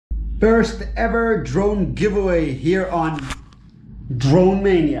First ever drone giveaway here on Drone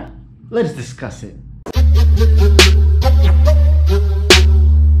Mania. Let's discuss it.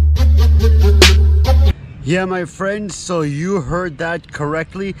 Yeah, my friends, so you heard that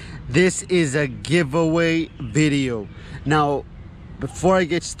correctly. This is a giveaway video. Now, before I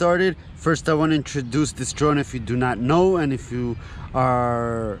get started, first I want to introduce this drone if you do not know, and if you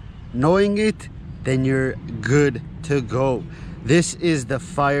are knowing it, then you're good to go. This is the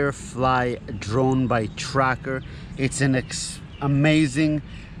FireFly drone by Tracker. It's an amazing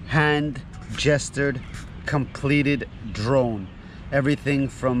hand gestured completed drone. Everything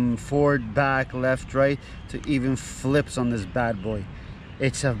from forward, back, left, right, to even flips on this bad boy.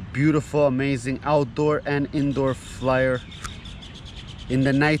 It's a beautiful, amazing outdoor and indoor flyer. In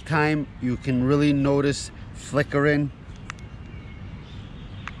the nighttime, you can really notice flickering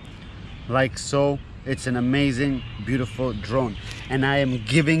like so. It's an amazing, beautiful drone, and I am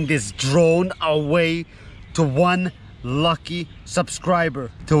giving this drone away to one lucky subscriber.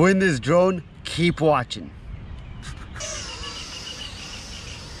 To win this drone, keep watching.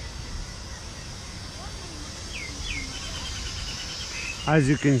 As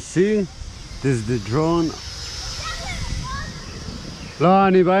you can see, this is the drone. לא,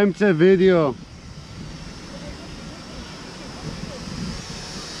 אני באמצע video.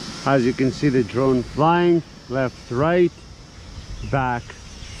 As you can see, the drone flying left, right, back,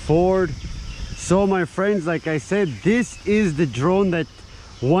 forward. So my friends, like I said, this is the drone that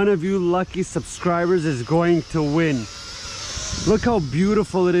one of you lucky subscribers is going to win. Look how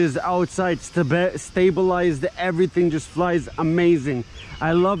beautiful it is outside, stabilized, everything just flies amazing.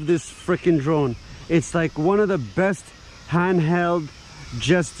 I love this freaking drone. It's like one of the best handheld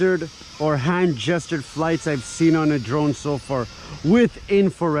gestured or hand gestured flights I've seen on a drone so far, with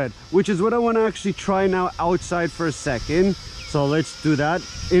infrared, which is what I want to actually try now outside for a second. So let's do that.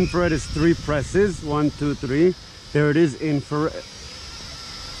 Infrared is 3 presses, 1, 2, 3. There it is,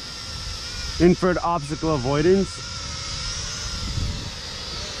 infrared obstacle avoidance.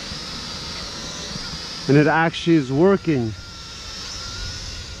 And it actually is working.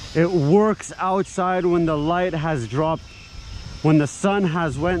 It works outside when the light has dropped, when the sun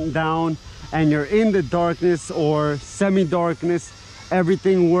has went down and you're in the darkness or semi-darkness.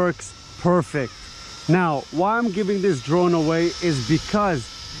 Everything works perfect. Now, why I'm giving this drone away is because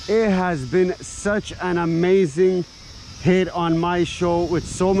it has been such an amazing hit on my show with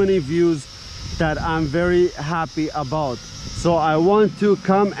so many views that I'm very happy about. So I want to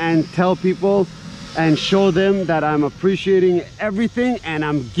come and tell people and show them that I'm appreciating everything, and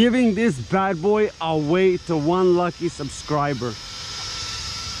I'm giving this bad boy away to one lucky subscriber.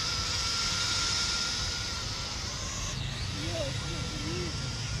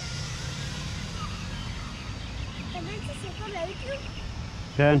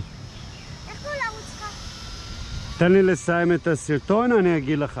 כן. איך הוא לערוץ שלך? תן לי לסיים את הסרטון, אני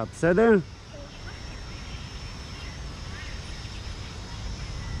אגיד לך, בסדר?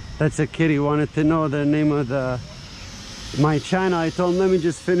 That's a kid. He wanted to know the name of my channel. I told him, let me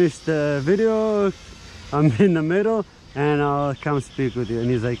just finish the video. I'm in the middle and I'll come speak with you.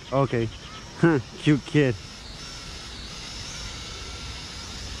 And he's like, okay. Cute kid.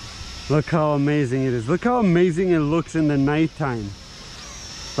 Look how amazing it is. Look how amazing it looks in the nighttime.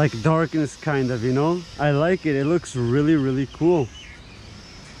 Like darkness kind of, you know? I like it. It looks really, really cool.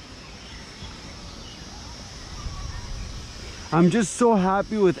 I'm just so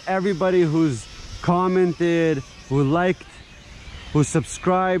happy with everybody who's commented, who liked, who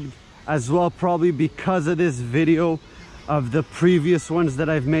subscribed as well, probably because of this video, of the previous ones that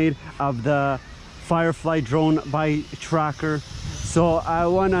I've made, of the FireFly drone by Tracker. So I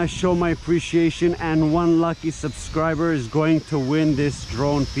want to show my appreciation, and one lucky subscriber is going to win this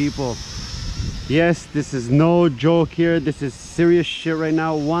drone, people. Yes, this is no joke here. This is serious shit right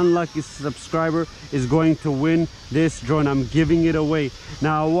now. One lucky subscriber is going to win this drone. I'm giving it away.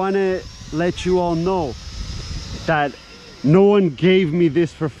 Now I want to let you all know that no one gave me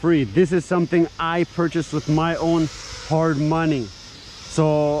this for free. This is something I purchased with my own hard money.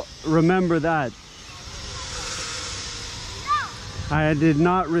 So remember that. I did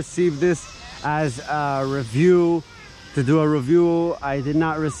not receive this as a review, to do a review. I did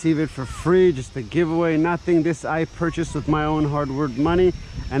not receive it for free, just a giveaway, nothing. This I purchased with my own hard-earned money,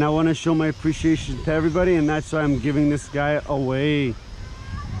 and I want to show my appreciation to everybody, and that's why I'm giving this guy away.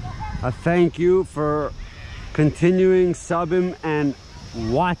 A thank you for continuing subbing and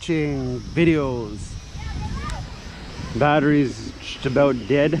watching videos. Battery's just about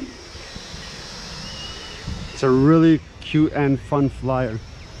dead. It's a really cute and fun flyer.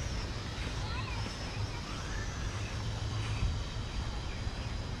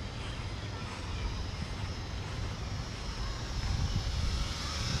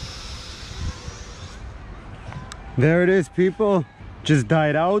 There it is, people. Just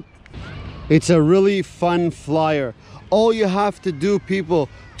died out. It's a really fun flyer. All you have to do, people,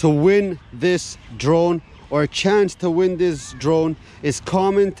 to win this drone or a chance to win this drone is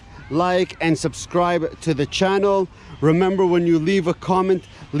comment, like, and subscribe to the channel. Remember, when you leave a comment,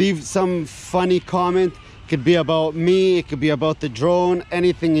 leave some funny comment. It could be about me, it could be about the drone,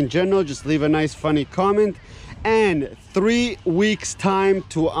 anything in general. Just leave a nice funny comment. And 3 weeks time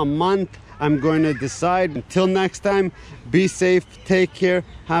to a month, I'm going to decide. Until next time, be safe, take care,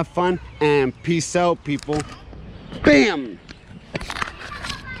 have fun, and peace out, people. Bam!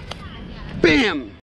 Bam!